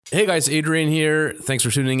Hey guys, Adrian here. Thanks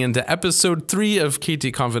for tuning in to episode 3 of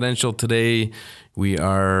KT Confidential. Today we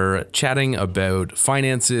are chatting about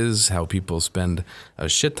finances, how people spend a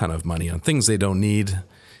shit ton of money on things they don't need,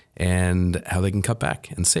 and how they can cut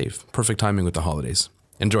back and save. Perfect timing with the holidays.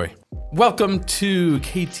 Enjoy. Welcome to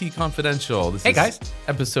KT Confidential. This Hey is guys.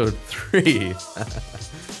 episode 3.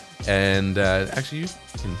 And actually, you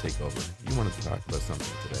can take over. You wanted to talk about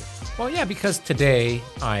something today. Well, yeah, because today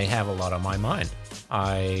I have a lot on my mind.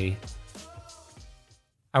 I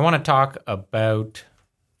want to talk about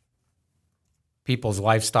people's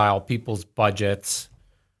lifestyle, people's budgets.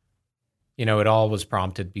 You know, it all was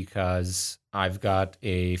prompted because I've got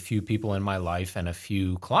a few people in my life and a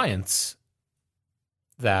few clients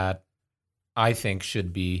that I think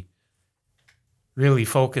should be really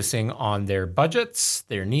focusing on their budgets,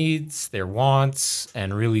 their needs, their wants,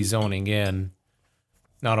 and really zoning in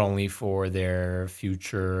not only for their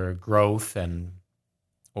future growth and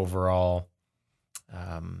overall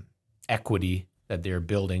equity that they're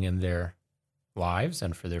building in their lives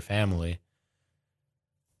and for their family.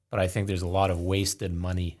 But I think there's a lot of wasted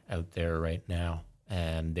money out there right now,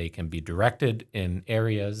 and they can be directed in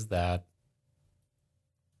areas that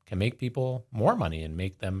can make people more money and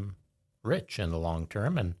make them rich in the long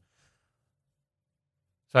term. And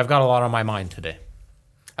so I've got a lot on my mind today.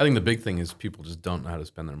 I think the big thing is people just don't know how to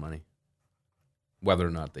spend their money, whether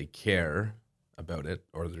or not they care about it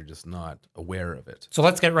or they're just not aware of it. So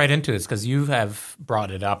let's get right into this because you have brought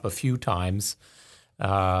it up a few times,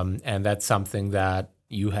 and that's something that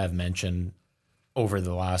you have mentioned over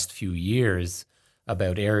the last few years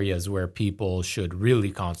about areas where people should really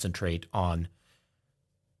concentrate on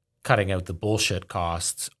cutting out the bullshit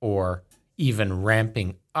costs or even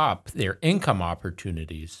ramping up their income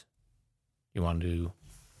opportunities. You want to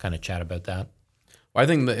kind of chat about that? Well, I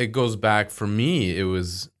think that it goes back, for me,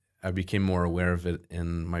 I became more aware of it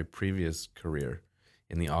in my previous career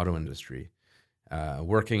in the auto industry.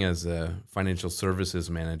 Working as a financial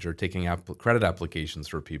services manager, taking credit applications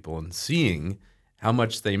for people and seeing how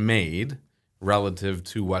much they made relative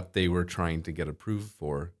to what they were trying to get approved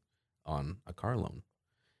for on a car loan.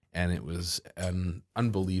 And it was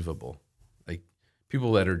unbelievable. Like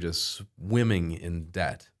people that are just swimming in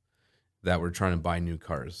debt that were trying to buy new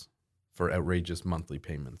cars for outrageous monthly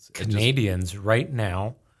payments. Canadians right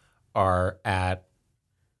now are at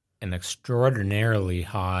an extraordinarily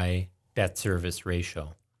high debt service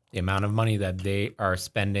ratio. The amount of money that they are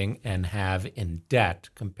spending and have in debt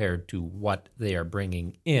compared to what they are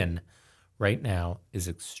bringing in right now is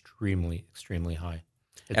extremely, extremely high.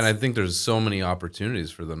 And I think there's so many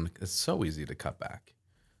opportunities for them. It's so easy to cut back.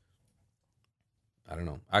 I don't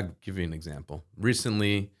know. I'll give you an example.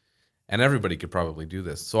 Recently, and everybody could probably do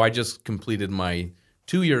this. So I just completed my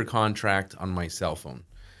 2-year contract on my cell phone.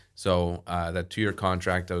 So that 2-year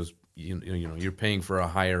contract, you're paying for a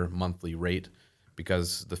higher monthly rate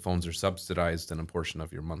because the phones are subsidized and a portion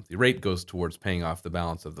of your monthly rate goes towards paying off the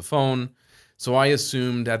balance of the phone. So I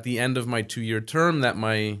assumed at the end of my 2-year term that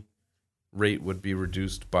my rate would be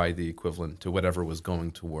reduced by the equivalent to whatever was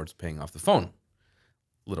going towards paying off the phone.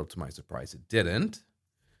 Little to my surprise, it didn't.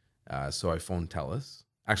 So I phoned TELUS.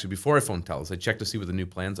 Actually, before I phoned TELUS, I checked to see what the new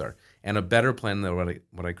plans are. And a better plan than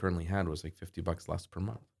what I currently had was like $50 less per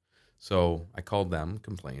month. So I called them,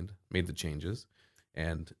 complained, made the changes,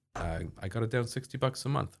 and I got it down $60 a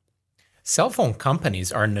month. Cell phone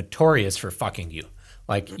companies are notorious for fucking you.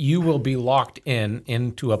 Like you will be locked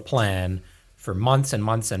into a plan for months and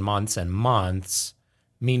months and months and months.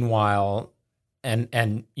 Meanwhile,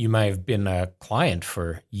 and you might have been a client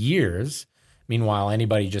for years. Meanwhile,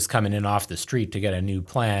 anybody just coming in off the street to get a new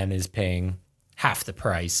plan is paying half the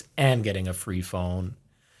price and getting a free phone.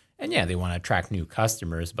 And yeah, they want to attract new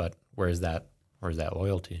customers, but where's that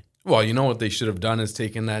loyalty? Well, you know what they should have done is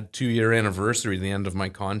taken that 2-year anniversary, the end of my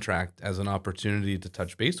contract, as an opportunity to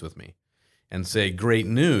touch base with me and say, great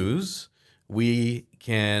news, we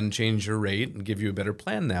can change your rate and give you a better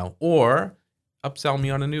plan now, or upsell me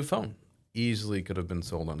on a new phone. Easily could have been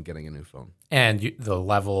sold on getting a new phone. And the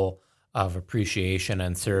level of appreciation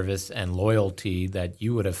and service and loyalty that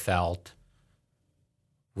you would have felt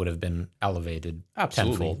would have been elevated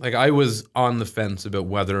tenfold. Like I was on the fence about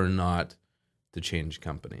whether or not to change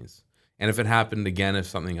companies. And if it happened again, if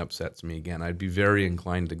something upsets me again, I'd be very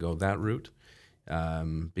inclined to go that route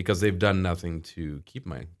because they've done nothing to keep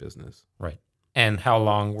my business. Right. And how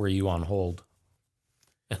long were you on hold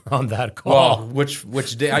on that call? Well,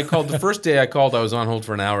 which day I called? The first day I called, I was on hold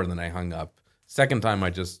for an hour and then I hung up. Second time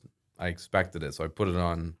I expected it. So I put it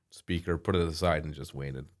on speaker, put it aside and just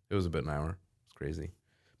waited. It was about an hour. It's crazy.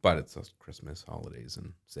 But it's Christmas, holidays,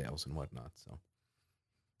 and sales and whatnot. So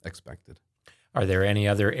expected. Are there any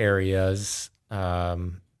other areas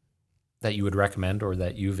that you would recommend or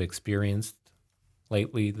that you've experienced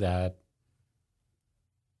lately that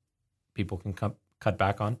people can cut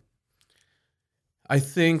back on? I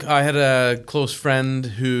think I had a close friend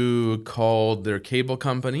who called their cable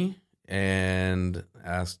company and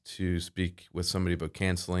asked to speak with somebody about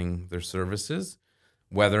canceling their services.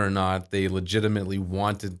 Whether or not they legitimately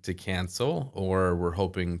wanted to cancel or were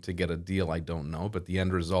hoping to get a deal, I don't know. But the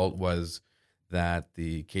end result was that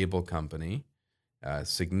the cable company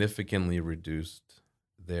significantly reduced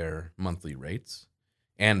their monthly rates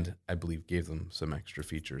and I believe gave them some extra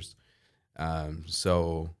features.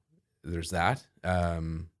 So there's that.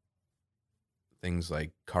 Things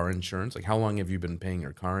like car insurance. Like, how long have you been paying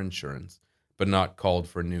your car insurance, but not called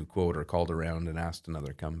for a new quote or called around and asked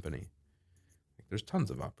another company? There's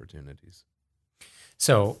tons of opportunities.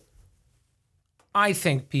 So I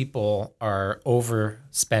think people are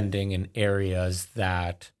overspending in areas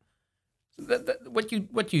that what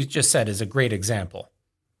you just said is a great example.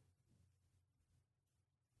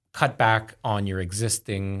 Cut back on your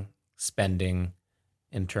existing spending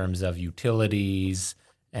in terms of utilities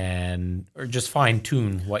or just fine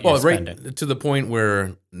tune what you're spending. Right to the point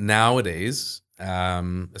where nowadays,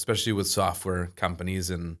 especially with software companies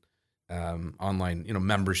and online,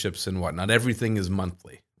 memberships and whatnot, everything is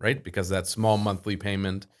monthly, right? Because that small monthly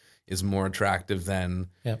payment is more attractive than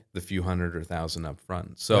the few hundred or thousand up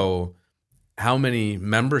front. So how many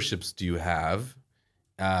memberships do you have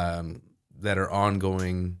that are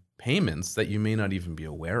ongoing payments that you may not even be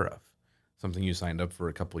aware of? Something you signed up for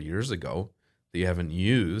a couple of years ago that you haven't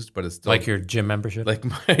used, but it's still like your gym membership? Like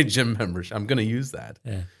my gym membership. I'm going to use that.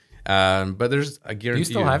 Yeah. But there's a guarantee. Do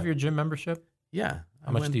you still have your gym membership? Yeah.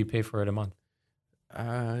 How much do you pay for it a month?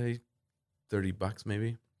 $30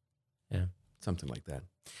 maybe. Yeah. Something like that.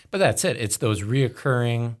 But that's it. It's those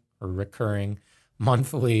recurring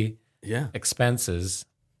monthly expenses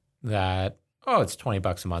that, it's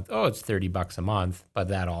 $20 a month. Oh, it's $30 a month, but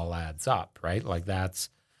that all adds up, right? Like that's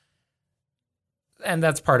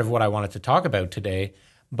part of what I wanted to talk about today.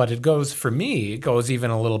 But it goes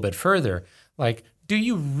even a little bit further. Like, do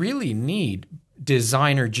you really need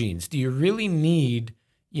designer jeans? Do you really need,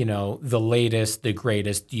 the latest, the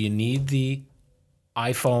greatest? Do you need the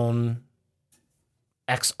iPhone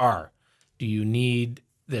XR? Do you need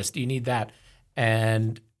this? Do you need that?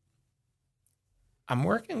 And I'm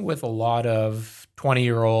working with a lot of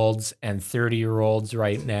 20-year-olds and 30-year-olds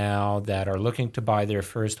right now that are looking to buy their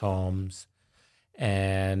first homes.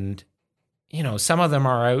 And, some of them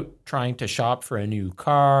are out trying to shop for a new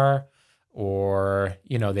car, or,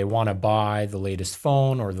 they want to buy the latest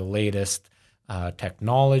phone or the latest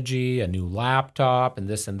technology, a new laptop and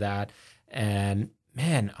this and that. And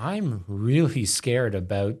man, I'm really scared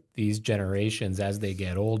about these generations as they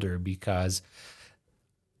get older, because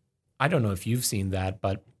I don't know if you've seen that,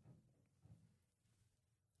 but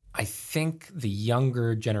I think the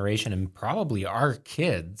younger generation, and probably our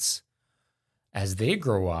kids, as they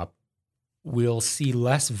grow up, will see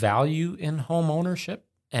less value in home ownership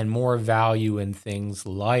and more value in things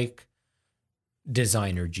like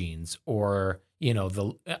designer jeans, or,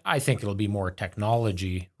 I think it'll be more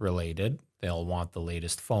technology related. They'll want the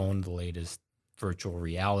latest phone, the latest virtual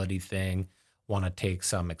reality thing, want to take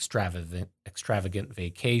some extravagant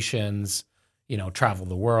vacations, travel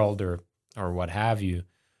the world or what have you.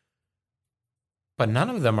 But none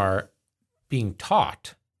of them are being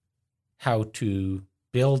taught how to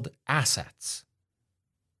build assets,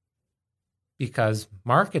 because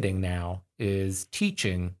marketing now is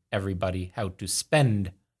teaching everybody how to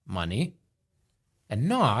spend money and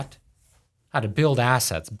not how to build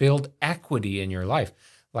assets, build equity in your life.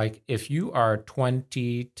 Like, if you are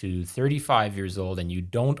 20 to 35 years old and you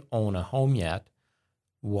don't own a home yet,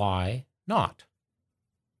 why not?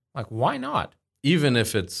 Like, why not? Even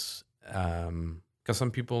if it's, because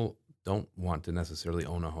some people don't want to necessarily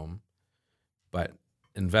own a home, but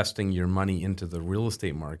investing your money into the real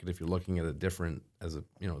estate market, if you're looking at it different as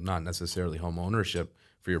not necessarily home ownership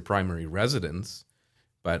for your primary residence,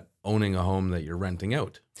 but owning a home that you're renting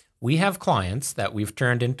out. We have clients that we've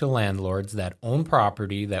turned into landlords that own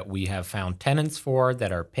property that we have found tenants for,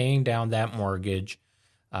 that are paying down that mortgage.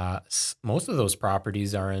 Most of those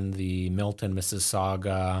properties are in the Milton,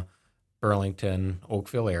 Mississauga, Burlington,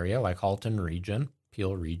 Oakville area, like Halton region,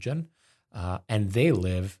 Peel region, and they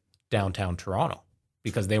live downtown Toronto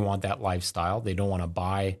because they want that lifestyle. They don't want to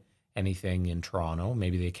buy anything in Toronto.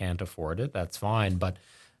 Maybe they can't afford it. That's fine. But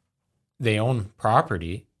they own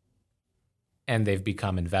property and they've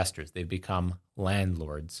become investors. They've become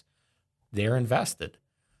landlords. They're invested.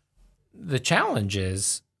 The challenge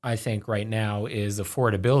is I think right now is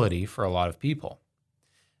affordability for a lot of people.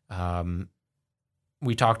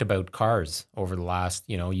 We talked about cars over the last,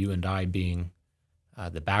 you and I being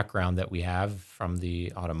the background that we have from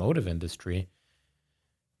the automotive industry.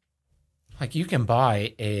 Like you can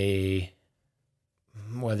buy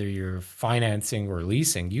whether you're financing or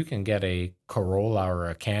leasing, you can get a Corolla or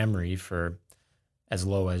a Camry for as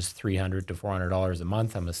low as $300 to $400 a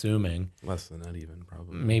month, I'm assuming. Less than that even,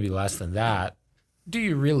 probably. Maybe less than that. Do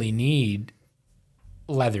you really need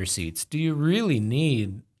leather seats? Do you really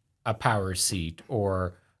need a power seat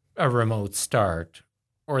or a remote start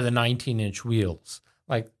or the 19-inch wheels?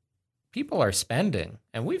 Like, people are spending,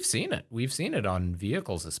 and we've seen it. We've seen it on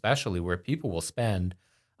vehicles especially, where people will spend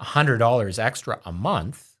 $100 extra a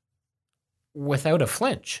month without a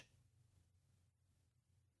flinch.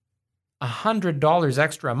 $100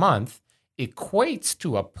 extra a month equates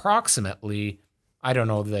to approximately, I don't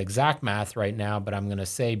know the exact math right now, but I'm going to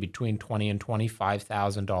say between $20,000 and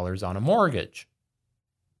 $25,000 on a mortgage.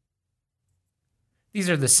 These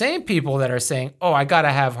are the same people that are saying, oh, I got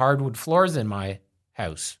to have hardwood floors in my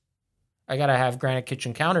house. I got to have granite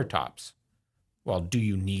kitchen countertops. Well, do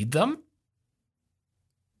you need them?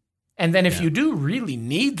 And then if you do really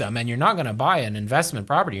need them and you're not going to buy an investment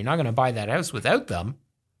property, you're not going to buy that house without them,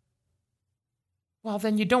 well,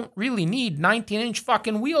 then you don't really need 19-inch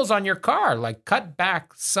fucking wheels on your car. Like, cut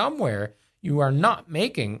back somewhere. You are not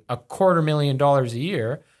making $250,000 a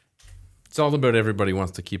year. It's all about everybody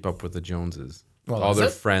wants to keep up with the Joneses. Well, all their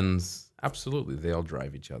friends, absolutely, they all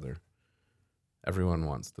drive each other. Everyone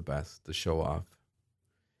wants the best, to show off.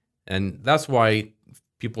 And that's why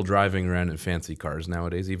people driving around in fancy cars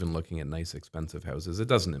nowadays, even looking at nice, expensive houses, it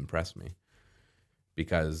doesn't impress me.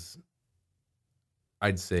 Because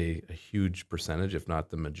I'd say a huge percentage, if not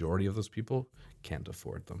the majority of those people, can't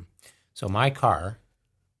afford them. So my car,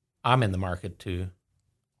 I'm in the market to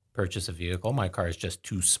purchase a vehicle. My car is just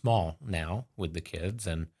too small now with the kids.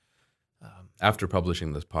 And after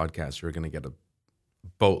publishing this podcast, you're going to get a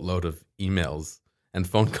boatload of emails and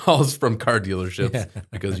phone calls from car dealerships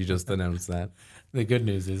because you just announced that. The good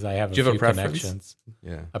news is I have a few connections.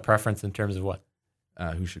 Yeah. A preference in terms of what?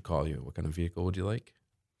 Who should call you? What kind of vehicle would you like?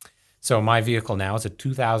 So my vehicle now is a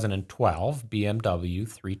 2012 BMW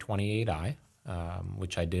 328i,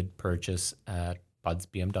 which I did purchase at Bud's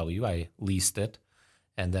BMW. I leased it,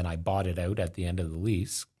 and then I bought it out at the end of the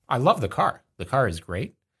lease. I love the car. The car is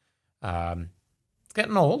great. It's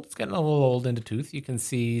getting old. It's getting a little old in the tooth. You can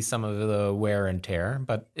see some of the wear and tear,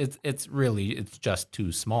 but it's just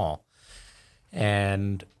too small.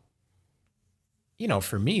 And,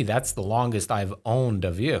 for me, that's the longest I've owned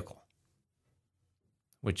a vehicle,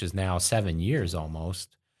 which is now 7 years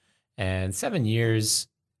almost. And 7 years,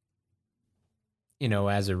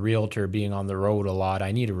 as a realtor being on the road a lot,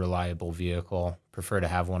 I need a reliable vehicle, prefer to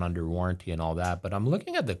have one under warranty and all that. But I'm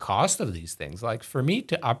looking at the cost of these things. Like, for me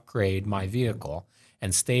to upgrade my vehicle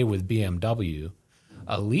and stay with BMW,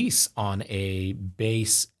 a lease on a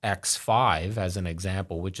base X5, as an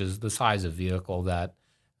example, which is the size of vehicle that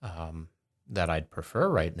I'd prefer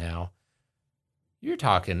right now, you're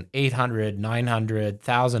talking $800, $900,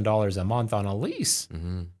 $1,000 a month on a lease.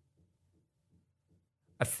 Mm-hmm.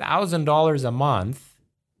 $1,000 a month,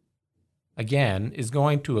 again, is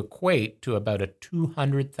going to equate to about a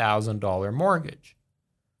 $200,000 mortgage.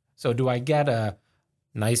 So do I get a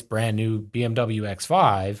nice brand new BMW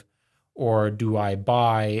X5, or do I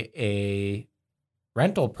buy a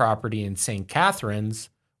rental property in St. Catharines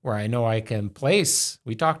where I know I can place,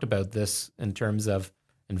 we talked about this in terms of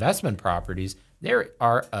investment properties, there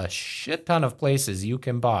are a shit ton of places you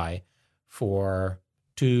can buy for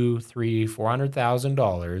 $200,000, $300,000,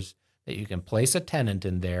 $400,000 that you can place a tenant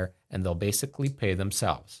in there and they'll basically pay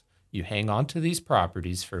themselves. You hang on to these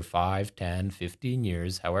properties for 5, 10, 15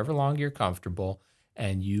 years, however long you're comfortable,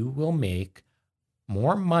 and you will make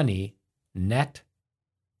more money, net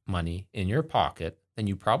money in your pocket than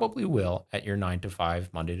you probably will at your 9 to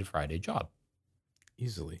 5, Monday to Friday job.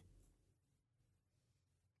 Easily.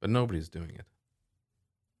 But nobody's doing it.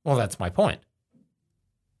 Well, that's my point.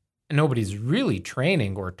 And nobody's really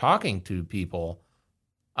training or talking to people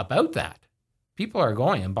about that. People are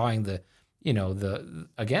going and buying the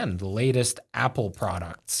latest Apple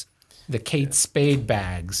products, the Kate Spade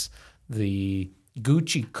bags, the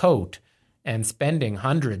Gucci coat, and spending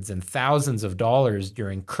hundreds and thousands of dollars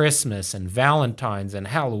during Christmas and Valentine's and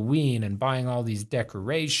Halloween and buying all these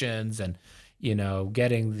decorations and,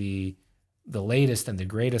 getting the latest and the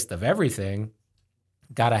greatest of everything.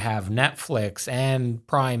 Got to have Netflix and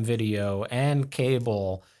Prime Video and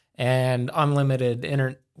cable and unlimited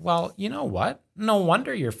internet. Well, you know what? No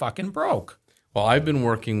wonder you're fucking broke. Well, I've been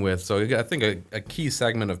working with, so I think a key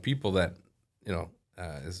segment of people that,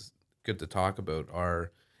 is good to talk about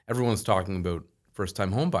are everyone's talking about first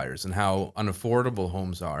time home buyers and how unaffordable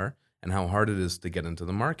homes are and how hard it is to get into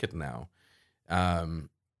the market now.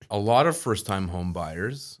 A lot of first time home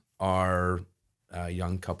buyers are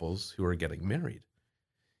young couples who are getting married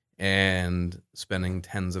and spending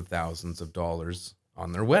tens of thousands of dollars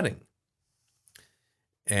on their wedding.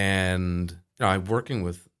 And I've worked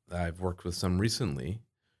with some recently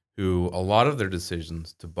who a lot of their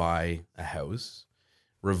decisions to buy a house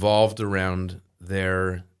revolved around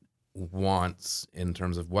their wants in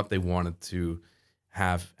terms of what they wanted to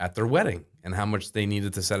have at their wedding and how much they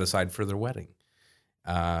needed to set aside for their wedding.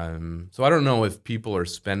 So I don't know if people are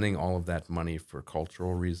spending all of that money for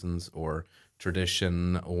cultural reasons or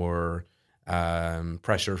tradition or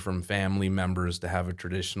pressure from family members to have a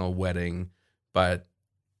traditional wedding, but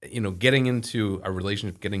getting into a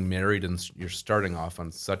relationship, getting married, and you're starting off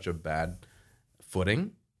on such a bad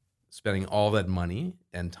footing, spending all that money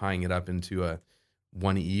and tying it up into a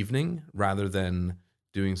one evening rather than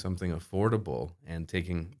doing something affordable and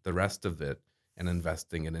taking the rest of it and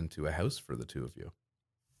investing it into a house for the two of you.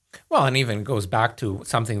 Well, and even goes back to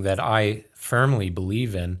something that I firmly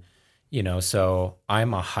believe in, so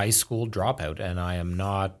I'm a high school dropout, and I am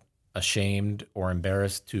not ashamed or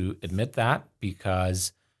embarrassed to admit that,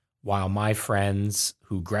 because while my friends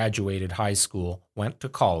who graduated high school went to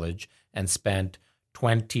college and spent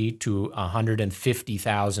 $20,000 to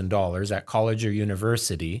 $150,000 at college or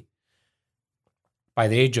university, by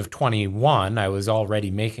the age of 21, I was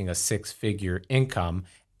already making a six-figure income.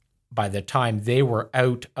 By the time they were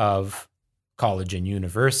out of college and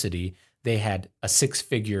university, they had a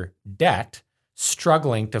six-figure debt,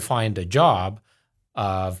 struggling to find a job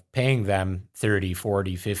of paying them $30,000,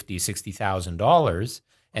 $40,000, $50,000, $60,000.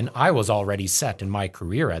 And I was already set in my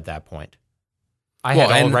career at that point. I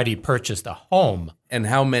had already purchased a home. And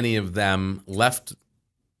how many of them left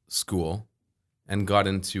school and got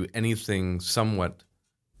into anything somewhat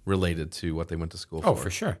related to what they went to school for? Oh, for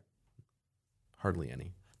sure. Hardly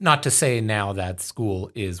any. Not to say now that school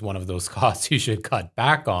is one of those costs you should cut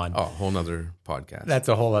back on. Oh, a whole nother podcast. That's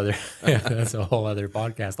a whole other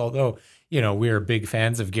podcast. Although, we're big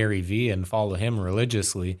fans of Gary Vee and follow him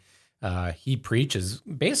religiously. He preaches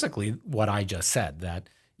basically what I just said, that,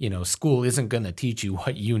 school isn't going to teach you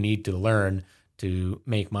what you need to learn to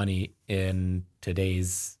make money in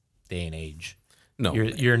today's day and age. No.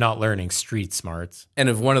 You're not learning street smarts. And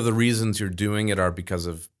if one of the reasons you're doing it are because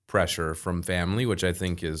of pressure from family, which I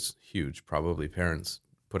think is huge, probably parents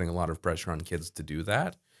putting a lot of pressure on kids to do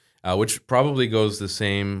that, which probably goes the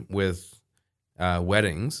same with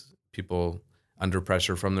weddings. People under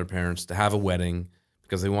pressure from their parents to have a wedding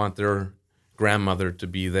because they want their grandmother to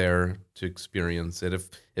be there to experience it.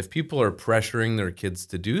 If people are pressuring their kids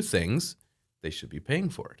to do things, they should be paying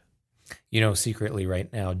for it. Secretly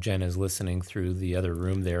right now, Jen is listening through the other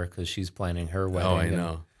room there because she's planning her wedding. Oh, I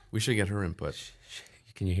know. We should get her input.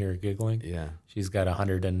 Can you hear her giggling? Yeah. She's got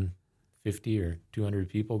 150 or 200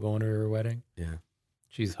 people going to her wedding. Yeah.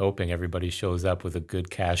 She's hoping everybody shows up with a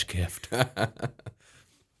good cash gift.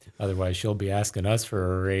 Otherwise, she'll be asking us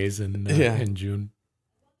for a raise in June.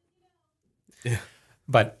 Yeah.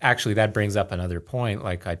 But actually, that brings up another point.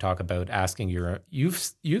 Like I talk about asking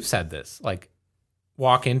you've said this, like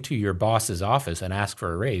walk into your boss's office and ask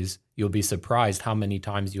for a raise. You'll be surprised how many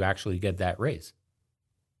times you actually get that raise.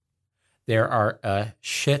 There are a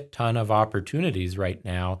shit ton of opportunities right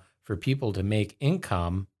now for people to make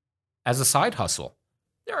income as a side hustle.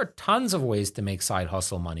 There are tons of ways to make side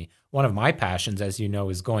hustle money. One of my passions, as you know,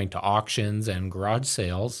 is going to auctions and garage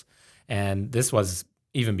sales. And this was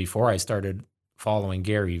even before I started following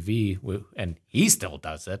Gary Vee, and he still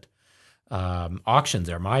does it. Auctions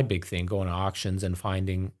are my big thing, going to auctions and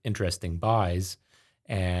finding interesting buys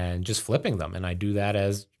and just flipping them. And I do that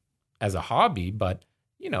as a hobby, but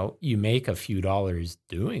you make a few dollars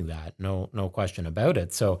doing that. No question about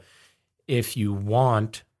it. So if you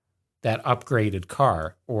want that upgraded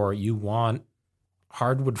car or you want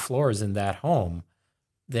hardwood floors in that home,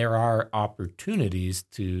 there are opportunities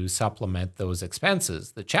to supplement those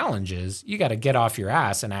expenses. The challenge is you got to get off your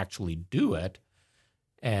ass and actually do it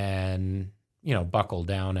and, buckle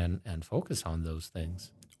down and focus on those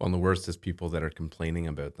things. Well, and the worst is people that are complaining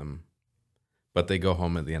about them, but they go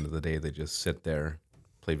home at the end of the day, they just sit there,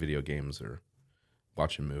 play video games or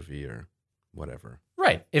watch a movie or whatever.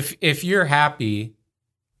 Right. If you're happy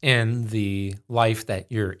in the life that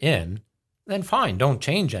you're in, then fine, don't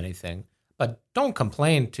change anything. But don't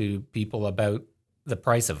complain to people about the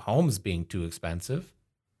price of homes being too expensive.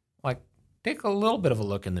 Like, take a little bit of a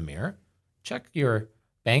look in the mirror, check your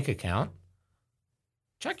bank account,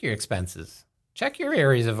 check your expenses. Check your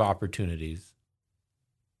areas of opportunities.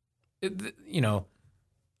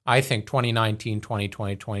 I think 2019,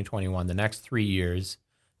 2020, 2021, the next 3 years,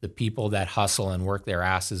 the people that hustle and work their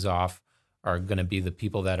asses off are going to be the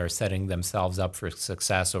people that are setting themselves up for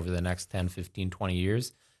success over the next 10, 15, 20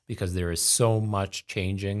 years, because there is so much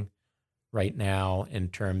changing right now in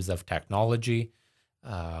terms of technology.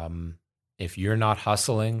 If you're not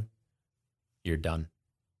hustling, you're done.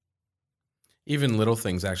 Even little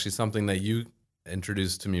things, actually, something that you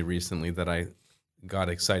introduced to me recently that I got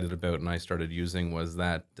excited about and I started using was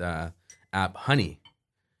that app Honey.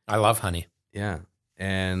 I love Honey. Yeah.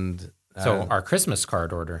 And so our Christmas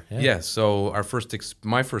card order. Yeah. So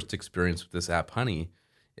my first experience with this app Honey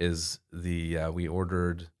is we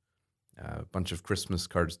ordered a bunch of Christmas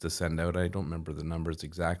cards to send out. I don't remember the numbers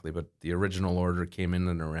exactly, but the original order came in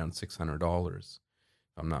at around $600, if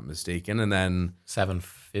I'm not mistaken. And then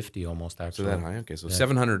 $750 almost, actually. So that high? Okay. So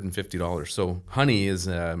 $750. So Honey is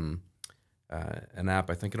an app.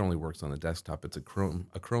 I think it only works on the desktop. It's a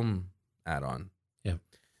Chrome add-on. Yeah.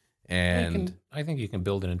 And I think you can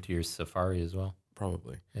build it into your Safari as well.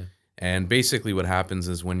 Probably. Yeah. And basically what happens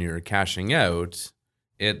is when you're cashing out,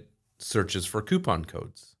 it searches for coupon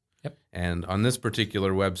codes. Yep. And on this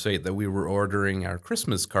particular website that we were ordering our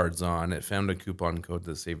Christmas cards on, it found a coupon code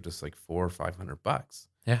that saved us like $400 or $500.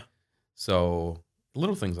 Yeah. So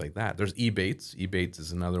little things like that. There's Ebates. Ebates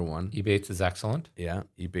is another one. Ebates is excellent. Yeah.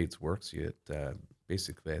 Ebates works. You get,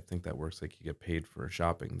 basically, I think that works like you get paid for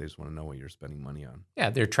shopping. They just want to know what you're spending money on.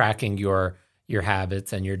 Yeah. They're tracking your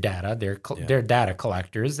habits and your data. They're data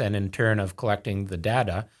collectors. And in turn of collecting the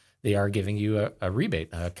data, they are giving you a rebate,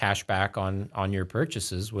 a cash back on your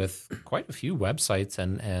purchases with quite a few websites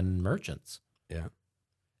and merchants. Yeah.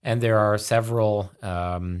 And there are several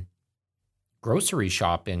grocery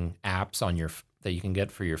shopping apps that you can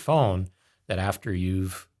get for your phone that after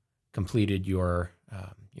you've completed your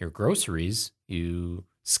groceries, you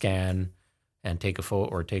scan and take a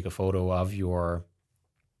photo of your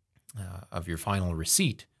final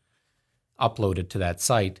receipt, upload it to that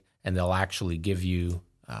site, and they'll actually give you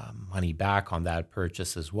money back on that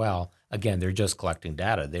purchase as well. Again, they're just collecting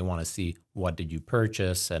data. They want to see what did you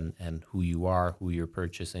purchase and who you are, who you're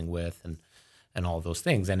purchasing with, and all those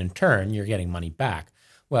things. And in turn, you're getting money back.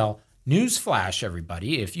 Well, newsflash,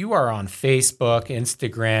 everybody, if you are on Facebook,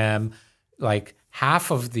 Instagram, like half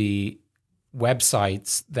of the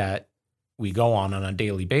websites that we go on a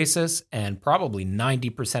daily basis, and probably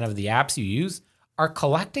 90% of the apps you use are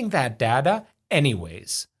collecting that data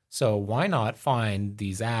anyways. So why not find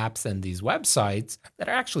these apps and these websites that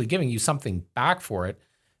are actually giving you something back for it,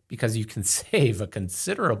 because you can save a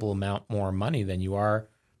considerable amount more money than you are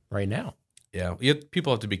right now. Yeah,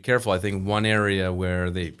 people have to be careful. I think one area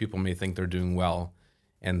where people may think they're doing well,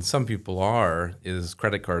 and some people are, is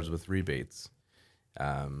credit cards with rebates.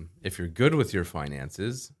 If you're good with your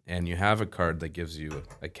finances and you have a card that gives you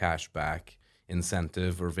a cash back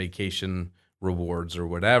incentive or vacation rewards or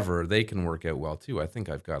whatever, they can work out well too. I think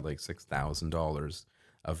I've got like $6,000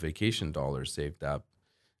 of vacation dollars saved up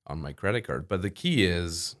on my credit card. But the key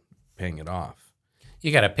is paying it off.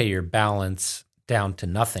 You got to pay your balance down to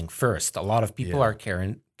nothing first. A lot of people are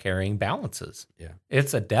carrying balances. Yeah.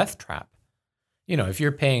 It's a death trap. If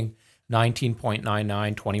you're paying 19.99,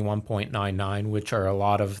 21.99, which are a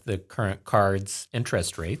lot of the current cards'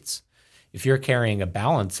 interest rates, if you're carrying a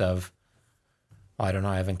balance of, I don't know,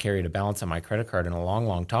 I haven't carried a balance on my credit card in a long,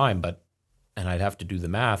 long time, and I'd have to do the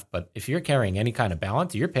math, but if you're carrying any kind of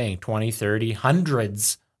balance, you're paying 20, 30,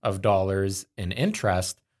 hundreds of dollars in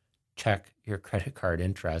interest. Check your credit card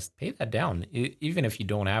interest, pay that down. Even if you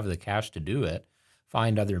don't have the cash to do it,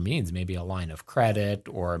 find other means, maybe a line of credit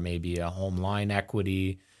or maybe a home line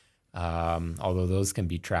equity. Although those can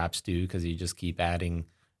be traps too, because you just keep adding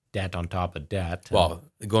debt on top of debt. Well,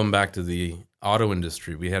 going back to the auto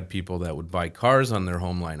industry, we had people that would buy cars on their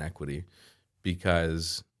home line equity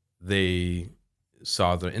because they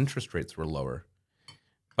saw the interest rates were lower,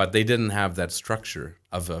 but they didn't have that structure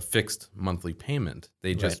of a fixed monthly payment.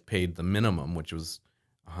 They just paid the minimum, which was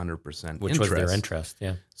 100% which was their interest.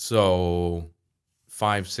 Yeah. So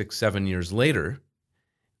 5, 6, 7 years later,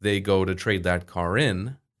 they go to trade that car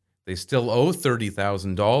in. They still owe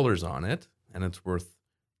 $30,000 on it, and it's worth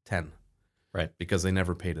 10, right? Because they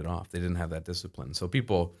never paid it off. They didn't have that discipline. So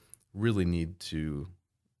people really need to,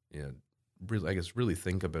 really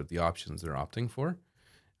think about the options they're opting for,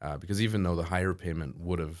 because even though the higher payment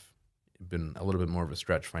would have been a little bit more of a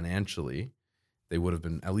stretch financially, they would have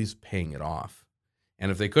been at least paying it off.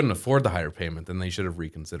 And if they couldn't afford the higher payment, then they should have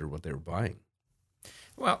reconsidered what they were buying.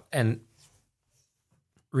 Well, and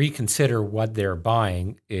reconsider what they're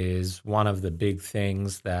buying is one of the big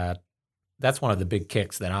things that's one of the big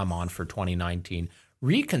kicks that I'm on for 2019.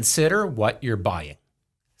 Reconsider what you're buying.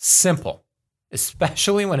 Simple,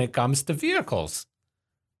 especially when it comes to vehicles.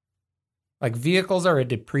 Like, vehicles are a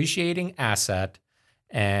depreciating asset,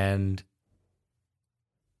 and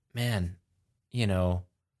man, $500,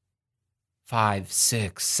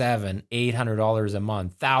 $600, $700, $800 a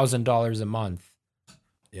month, $1,000 a month.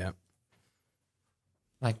 Yeah.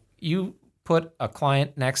 Like, you put a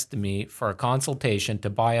client next to me for a consultation to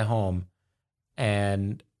buy a home,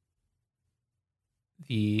 and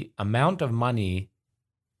the amount of money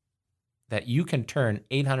that you can turn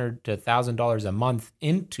 $800 to $1,000 a month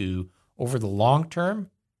into over the long term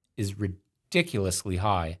is ridiculously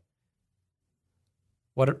high.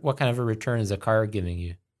 What kind of a return is a car giving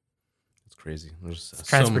you? It's crazy. There's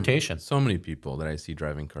transportation. So many people that I see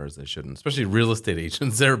driving cars they shouldn't, especially real estate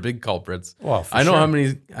agents. They're big culprits. Well, I know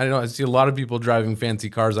I see a lot of people driving fancy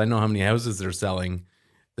cars. I know how many houses they're selling.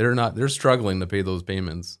 They're struggling to pay those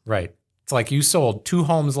payments. Right. It's like you sold 2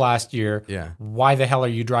 homes last year. Yeah. Why the hell are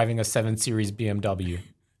you driving a 7 Series BMW?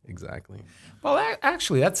 Exactly. Well,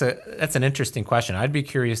 actually, that's an interesting question. I'd be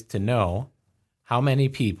curious to know how many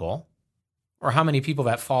people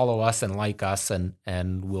that follow us and like us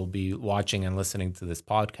and will be watching and listening to this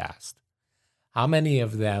podcast, how many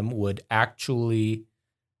of them would actually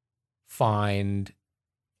find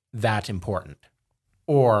that important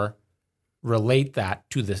or relate that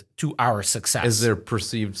to our success? Is their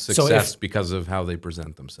perceived success because of how they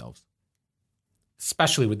present themselves?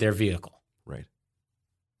 Especially with their vehicle. Right.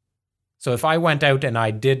 So if I went out and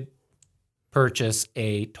I did purchase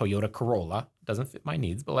a Toyota Corolla, doesn't fit my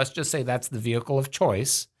needs, but let's just say that's the vehicle of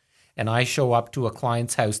choice, and I show up to a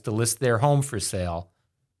client's house to list their home for sale,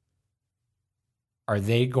 are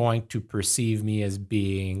they going to perceive me as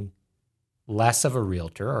being less of a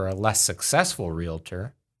realtor or a less successful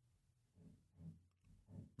realtor?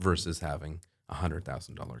 Versus having a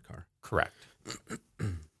 $100,000 car. Correct.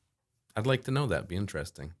 I'd like to know that. Be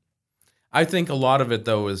interesting. I think a lot of it,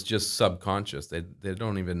 though, is just subconscious. They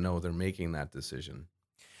don't even know they're making that decision.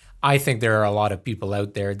 I think there are a lot of people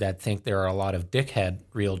out there that think there are a lot of dickhead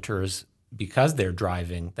realtors because they're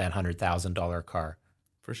driving that $100,000 car.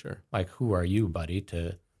 For sure. Like, who are you, buddy,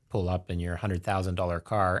 to pull up in your $100,000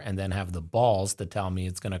 car and then have the balls to tell me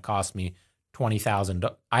it's going to cost me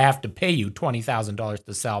 $20,000? I have to pay you $20,000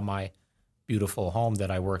 to sell my beautiful home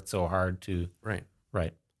that I worked so hard to. Right.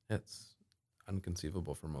 Right. It's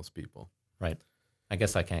inconceivable for most people. Right. I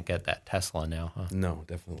guess I can't get that Tesla now, huh? No,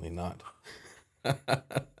 definitely not.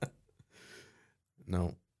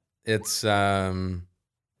 No, it's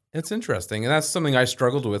interesting, and that's something I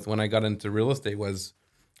struggled with when I got into real estate, was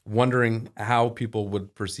wondering how people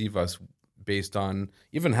would perceive us based on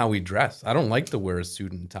even how we dress. I don't like to wear a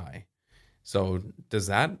suit and tie, so does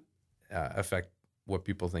that affect what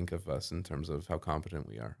people think of us in terms of how competent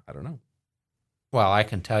we are? I don't know. Well, I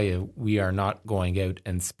can tell you, we are not going out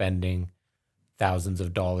and spending thousands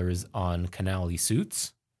of dollars on Canali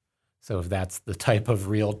suits. So if that's the type of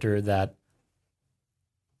realtor that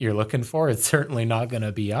you're looking for, it's certainly not going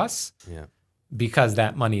to be us. Yeah. Because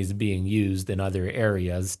that money is being used in other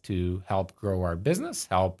areas to help grow our business,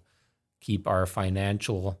 help keep our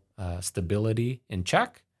financial stability in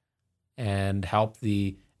check, and help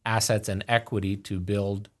the assets and equity to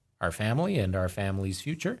build our family and our family's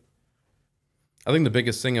future. I think the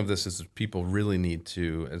biggest thing of this is people really need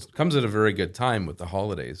to, it comes at a very good time with the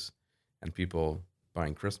holidays and people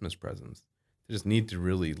buying Christmas presents. They just need to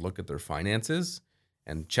really look at their finances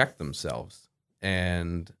and check themselves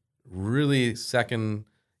and really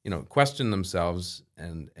question themselves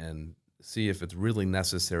and see if it's really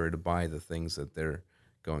necessary to buy the things that they're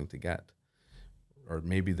going to get. Or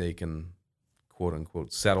maybe they can, quote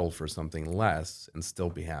unquote, settle for something less and still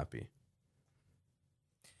be happy.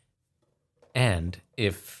 And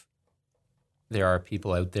if there are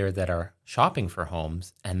people out there that are shopping for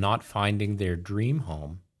homes and not finding their dream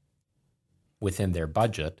home within their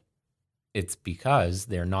budget, it's because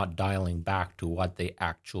they're not dialing back to what they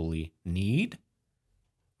actually need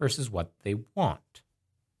versus what they want.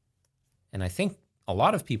 And I think a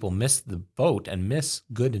lot of people miss the boat and miss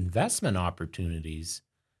good investment opportunities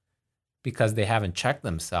because they haven't checked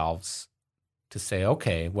themselves to say,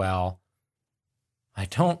 okay, well, I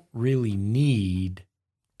don't really need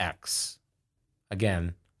X.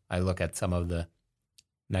 Again, I look at some of the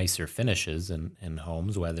nicer finishes in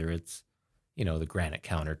homes, whether it's, the granite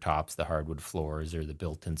countertops, the hardwood floors, or the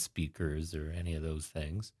built-in speakers, or any of those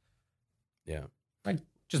things. Yeah. Like,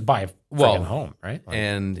 just buy a freaking home, right?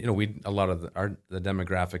 And, the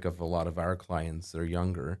demographic of a lot of our clients, they're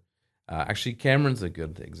younger. Actually, Cameron's a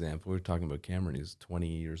good example. We were talking about Cameron. He's 20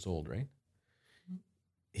 years old, right?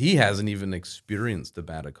 He hasn't even experienced a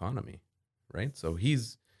bad economy, right? So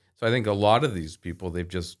I think a lot of these people, they've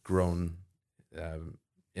just grown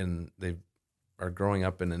they are growing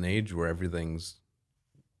up in an age where everything's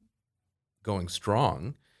going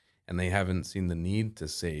strong, and they haven't seen the need to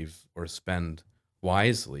save or spend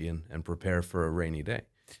wisely and prepare for a rainy day.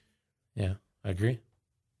 Yeah, I agree.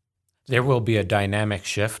 There will be a dynamic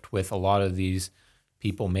shift with a lot of these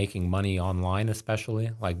people making money online,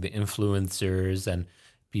 especially like the influencers and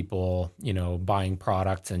people, buying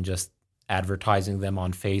products and just advertising them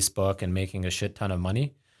on Facebook and making a shit ton of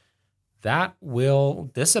money. That will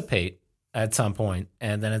dissipate at some point,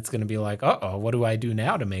 and then it's going to be like, uh-oh, what do I do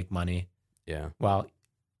now to make money? Yeah. Well,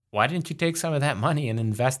 why didn't you take some of that money and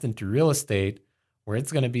invest into real estate where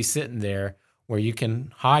it's going to be sitting there, where you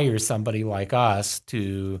can hire somebody like us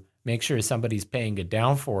to make sure somebody's paying it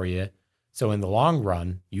down for you? So in the long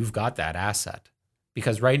run, you've got that asset.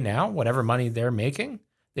 Because right now, whatever money they're making,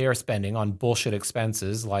 they are spending on bullshit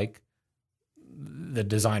expenses like the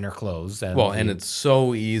designer clothes. And it's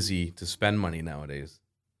so easy to spend money nowadays.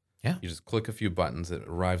 Yeah. You just click a few buttons, it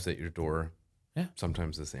arrives at your door. Yeah.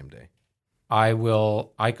 Sometimes the same day. I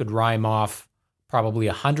could rhyme off probably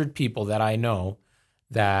 100 people that I know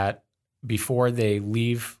that before they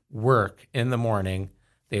leave work in the morning,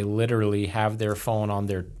 they literally have their phone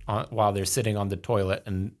while they're sitting on the toilet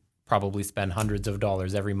and probably spend hundreds of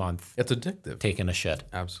dollars every month. It's addictive. Taking a shit.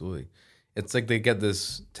 Absolutely. It's like they get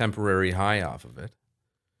this temporary high off of it,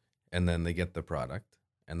 and then they get the product,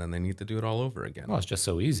 and then they need to do it all over again. Well, it's just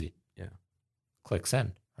so easy. Yeah. Click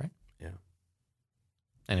send, right? Yeah.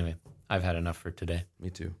 Anyway, I've had enough for today. Me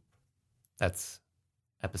too. That's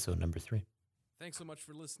episode number 3. Thanks so much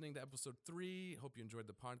for listening to episode 3. Hope you enjoyed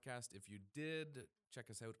the podcast. If you did, check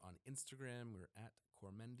us out on Instagram. We're at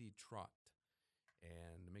Cormendy Trot.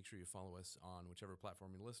 And make sure you follow us on whichever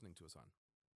platform you're listening to us on.